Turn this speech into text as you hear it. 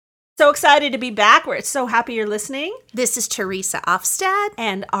So excited to be back. We're so happy you're listening. This is Teresa Ofstad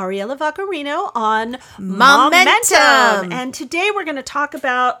and Ariella Vaccarino on Momentum. And today we're going to talk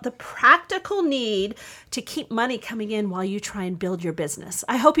about the practical need to keep money coming in while you try and build your business.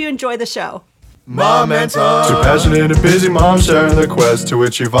 I hope you enjoy the show. Momentum. Two passionate and busy moms sharing their quest to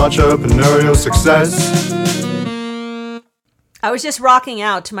achieve entrepreneurial success. I was just rocking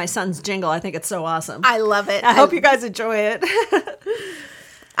out to my son's jingle. I think it's so awesome. I love it. I hope you guys enjoy it.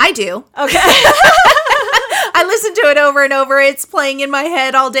 I do. Okay. I listen to it over and over. It's playing in my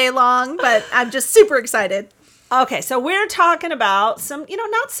head all day long, but I'm just super excited. Okay, so we're talking about some,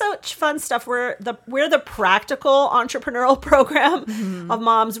 not such fun stuff. We're the practical entrepreneurial program of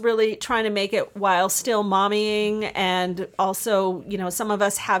moms really trying to make it while still mommying. And also, some of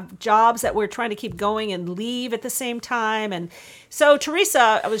us have jobs that we're trying to keep going and leave at the same time. And so,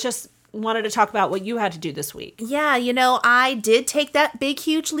 Teresa, wanted to talk about what you had to do this week. Yeah, I did take that big,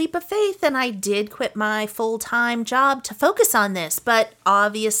 huge leap of faith and I did quit my full-time job to focus on this, but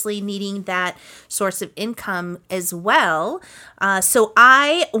obviously needing that source of income as well. So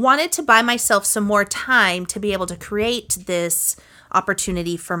I wanted to buy myself some more time to be able to create this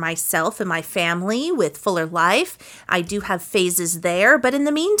opportunity for myself and my family with Fuller Life. I do have phases there, but in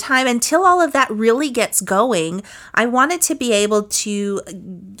the meantime, until all of that really gets going, I wanted to be able to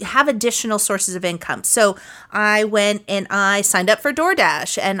have additional sources of income. So I went and I signed up for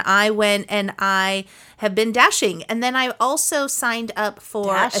DoorDash, and I went and I have been dashing. And then I also signed up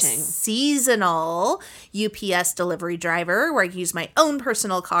for a seasonal UPS delivery driver where I use my own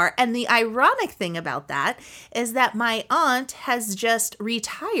personal car. And the ironic thing about that is that my aunt has just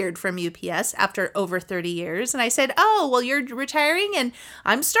retired from UPS after over 30 years. And I said, oh, well, you're retiring and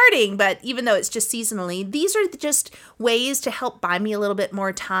I'm starting. But even though it's just seasonally, these are just ways to help buy me a little bit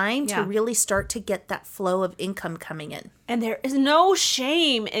more time to really start to get that flow of income coming in. And there is no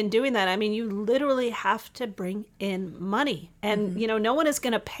shame in doing that. I mean, you literally have to bring in money. And, no one is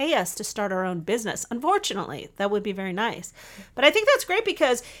going to pay us to start our own business. Unfortunately, that would be very nice. But I think that's great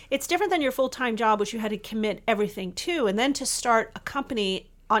because it's different than your full-time job, which you had to commit everything to. And then to start a company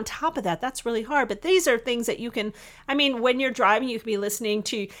on top of that, that's really hard. But these are things that you can, when you're driving, you could be listening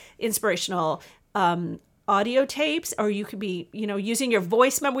to inspirational audio tapes, or you could be, using your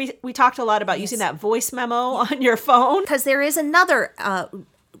voice memo. We talked a lot about using that voice memo on your phone. Because there is another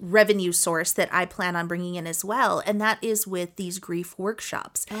revenue source that I plan on bringing in as well, and that is with these grief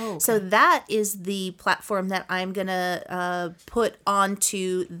workshops. Oh, okay. So that is the platform that I'm going to put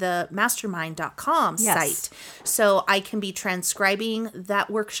onto the mastermind.com site. So I can be transcribing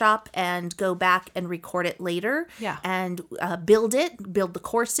that workshop and go back and record it later and build the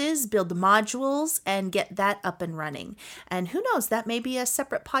courses, build the modules, and get that up and running. And who knows, that may be a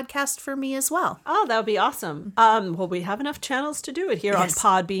separate podcast for me as well. Oh, that would be awesome. Well, we have enough channels to do it here on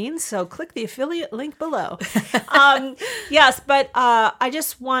Podbean. So click the affiliate link below. Yes, but I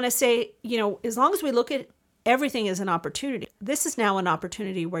just want to say, as long as we look at everything as an opportunity, this is now an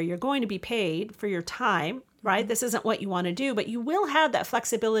opportunity where you're going to be paid for your time, right? This isn't what you want to do, but you will have that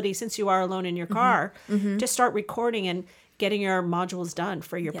flexibility since you are alone in your car to start recording and getting your modules done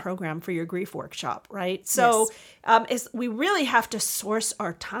for your program, for your grief workshop, right? So we really have to source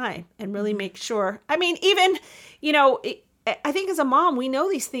our time and really make sure, I think as a mom, we know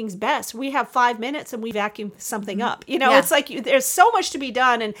these things best. We have 5 minutes and we vacuum something up. It's like there's so much to be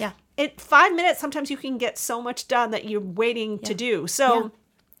done. And in 5 minutes, sometimes you can get so much done that you're waiting to do. So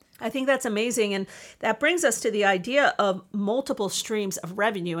I think that's amazing. And that brings us to the idea of multiple streams of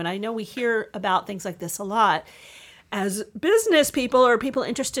revenue. And I know we hear about things like this a lot as business people or people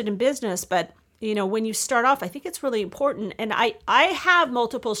interested in business. But when you start off, I think it's really important. And I have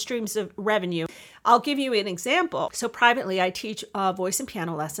multiple streams of revenue. I'll give you an example. So privately, I teach voice and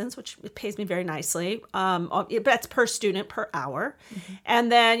piano lessons, which pays me very nicely. That's per student per hour.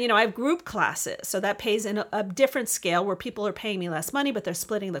 And then, I have group classes. So that pays in a different scale where people are paying me less money, but they're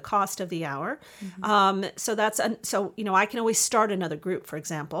splitting the cost of the hour. So I can always start another group, for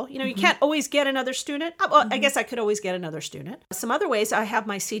example. You can't always get another student. Well, I guess I could always get another student. Some other ways, I have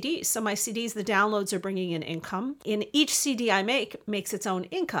my CDs. So my CDs, the downloads are bringing in income. In each CD I makes its own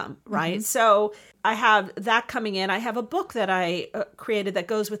income, right? So I have that coming in. I have a book that I created that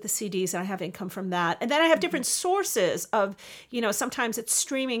goes with the CDs, and I have income from that. And then I have different sources of, sometimes it's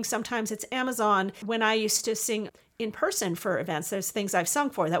streaming, sometimes it's Amazon. When I used to sing in person for events, there's things I've sung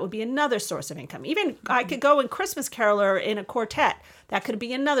for. That would be another source of income. Even I could go in Christmas caroler in a quartet. That could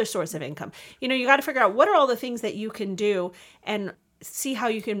be another source of income. You got to figure out what are all the things that you can do and see how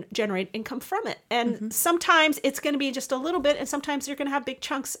you can generate income from it. And sometimes it's going to be just a little bit, and sometimes you're going to have big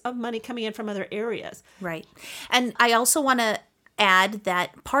chunks of money coming in from other areas. Right. And I also want to add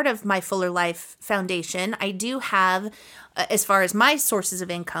that part of my Fuller Life Foundation, I do have, as far as my sources of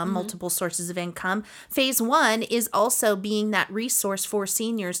income, multiple sources of income, phase 1 is also being that resource for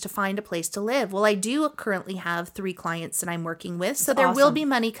seniors to find a place to live. Well, I do currently have 3 clients that I'm working with, so there will be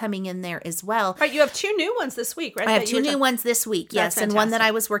money coming in there as well. Right, you have 2 new ones this week, right? I have 2 new ones this week, yes, and one that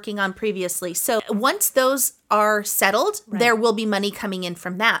I was working on previously. So once those are settled, there will be money coming in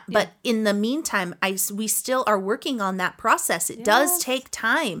from that. But in the meantime, we still are working on that process. It does take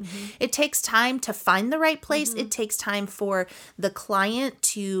time. It takes time to find the right place. It takes time for the client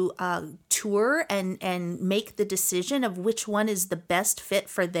to tour and make the decision of which one is the best fit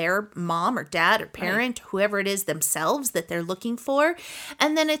for their mom or dad or parent, whoever it is themselves that they're looking for.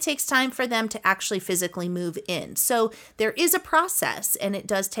 And then it takes time for them to actually physically move in. So there is a process, and it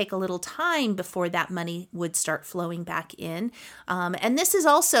does take a little time before that money would start flowing back in. And this is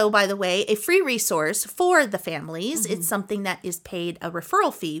also, by the way, a free resource for the families. It's something that is paid a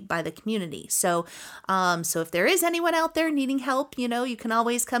referral fee by the community. So if there is anyone out there needing help, you can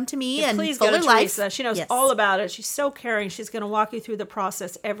always come to me. And please go to Teresa. She knows all about it. She's so caring. She's going to walk you through the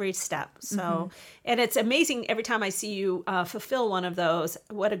process every step. So, and it's amazing every time I see you fulfill one of those.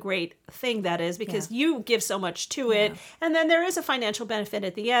 What a great thing that is, because you give so much to it. And then there is a financial benefit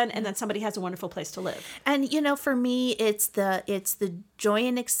at the end, and then somebody has a wonderful place to live. And for me, it's the joy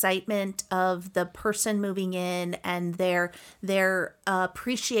and excitement of the person moving in and their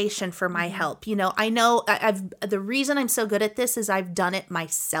appreciation for my help. I know the reason I'm so good at this is I've done it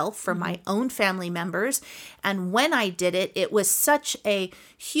myself for my own family members. And when I did it, it was such a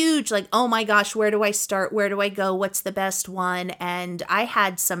huge, oh my gosh, where do I start? Where do I go? What's the best one? And I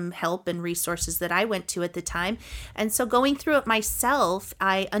had some help and resources that I went to at the time. And so going through it myself,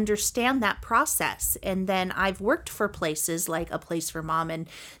 I understand that process. And then I've worked for places like A Place for Mom and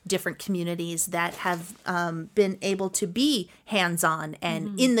different communities that have been able to be hands-on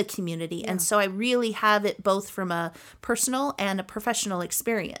and in the community. And so I really have it both from a personal and a professional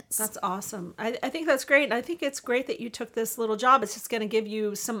experience. That's awesome. I think that's great. And I think it's great that you took this little job. It's just going to give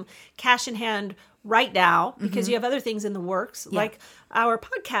you some cash in hand right now, because you have other things in the works, like our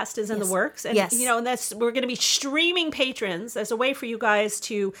podcast is in the works. And, and we're going to be streaming patrons. There's a way for you guys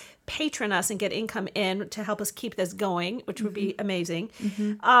to patron us and get income in to help us keep this going, which would be amazing.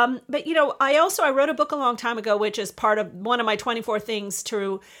 But, I wrote a book a long time ago, which is part of one of my 24 things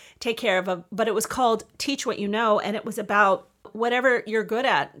to take care of, but it was called Teach What You Know. And it was about whatever you're good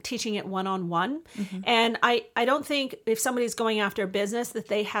at, teaching it one-on-one. And I don't think if somebody's going after a business that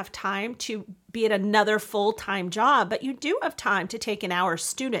they have time to be at another full-time job, but you do have time to take an hour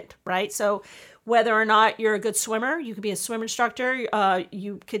student, right? So whether or not you're a good swimmer, you could be a swim instructor,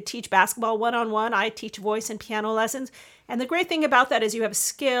 you could teach basketball one-on-one. I teach voice and piano lessons. And the great thing about that is you have a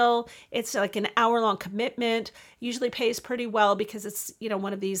skill. It's like an hour-long commitment, usually pays pretty well because it's,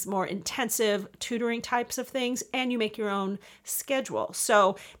 one of these more intensive tutoring types of things, and you make your own schedule.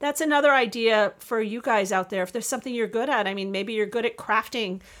 So that's another idea for you guys out there. If there's something you're good at, maybe you're good at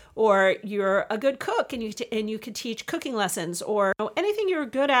crafting, or you're a good cook and you could teach cooking lessons, or anything you're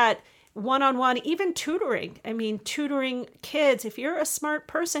good at, one-on-one, even tutoring. Tutoring kids. If you're a smart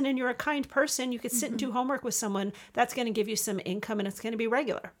person and you're a kind person, you could sit and do homework with someone. That's going to give you some income, and it's going to be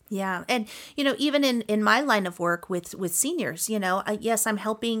regular. Yeah. And, even in my line of work with seniors, yes, I'm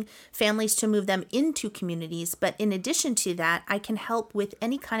helping families to move them into communities. But in addition to that, I can help with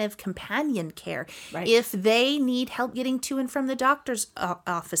any kind of companion care. Right. If they need help getting to and from the doctor's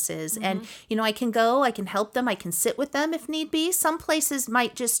offices, and, I can help them. I can sit with them if need be. Some places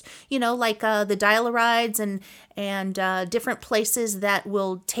might just, like the dial-a-rides and different places that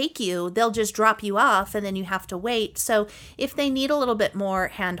will take you, they'll just drop you off and then you have to wait. So if they need a little bit more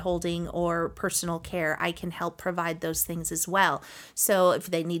hand-holding or personal care, I can help provide those things as well. So if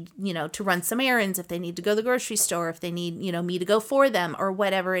they need, to run some errands, if they need to go to the grocery store, if they need, me to go for them or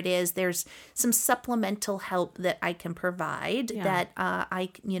whatever it is, there's some supplemental help that I can provide that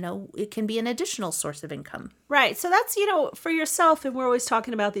it can be an additional source of income. Right. So that's, for yourself, and we're always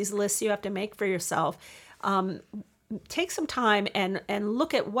talking about these lists you have to make for yourself. Take some time and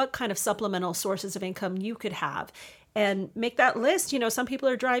look at what kind of supplemental sources of income you could have and make that list. Some people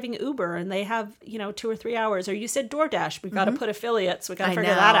are driving Uber and they have, 2 or 3 hours, or you said DoorDash. We've got to put affiliates. We got to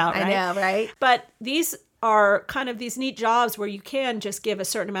figure that out. Right? I know, right? But these are kind of these neat jobs where you can just give a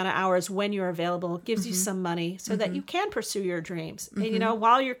certain amount of hours when you're available. It gives you some money so that you can pursue your dreams. And,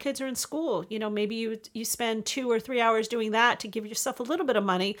 while your kids are in school, maybe you spend 2 or 3 hours doing that to give yourself a little bit of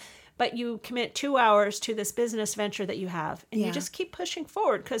money, but you commit 2 hours to this business venture that you have, and you just keep pushing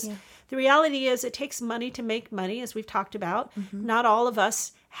forward, because the reality is it takes money to make money, as we've talked about. Not all of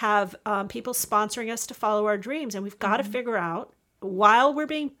us have people sponsoring us to follow our dreams, and we've got to figure out while we're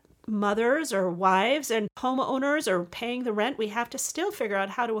being mothers or wives and homeowners or paying the rent, we have to still figure out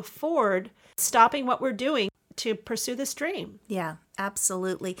how to afford stopping what we're doing to pursue this dream. Yeah,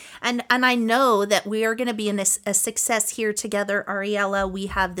 absolutely. And I know that we are going to be in a success here together, Ariella. We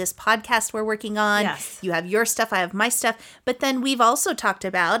have this podcast we're working on. Yes. You have your stuff, I have my stuff. But then we've also talked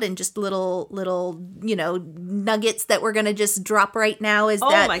about, and just little nuggets that we're going to just drop right now is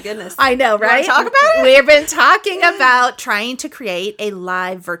that. Oh my goodness. I know, right? Talk about it? We've been talking about trying to create a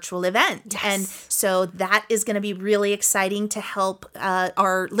live virtual event. Yes. And so that is going to be really exciting to help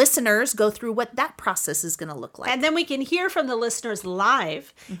our listeners go through what that process is going to look like. And then we can hear from the listeners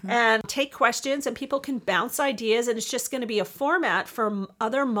live and take questions, and people can bounce ideas. And it's just going to be a format for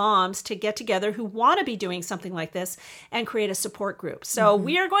other moms to get together who want to be doing something like this and create a support group. So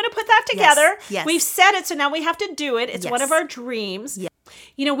we are going to put that together. Yes. We've said it, so now we have to do it. It's Yes. one of our dreams. Yes.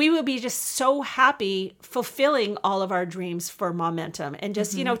 We would be just so happy fulfilling all of our dreams for Momentum and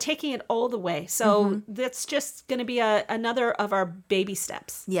just, taking it all the way. So that's just going to be another of our baby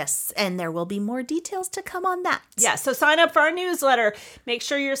steps. Yes, and there will be more details to come on that. Yeah, so sign up for our newsletter. Make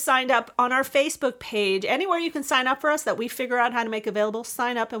sure you're signed up on our Facebook page. Anywhere you can sign up for us that we figure out how to make available,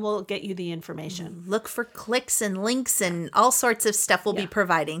 sign up and we'll get you the information. Look for clicks and links and all sorts of stuff we'll be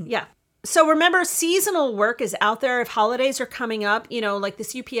providing. Yeah. So remember, seasonal work is out there. If holidays are coming up, like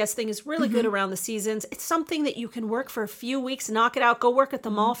this UPS thing is really good around the seasons. It's something that you can work for a few weeks, knock it out, go work at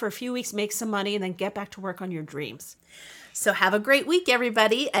the mall for a few weeks, make some money, and then get back to work on your dreams. So have a great week,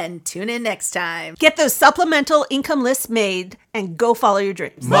 everybody, and tune in next time. Get those supplemental income lists made and go follow your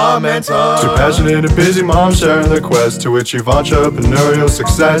dreams. Momentum. Two passionate and busy moms sharing their quest to achieve entrepreneurial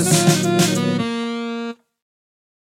success.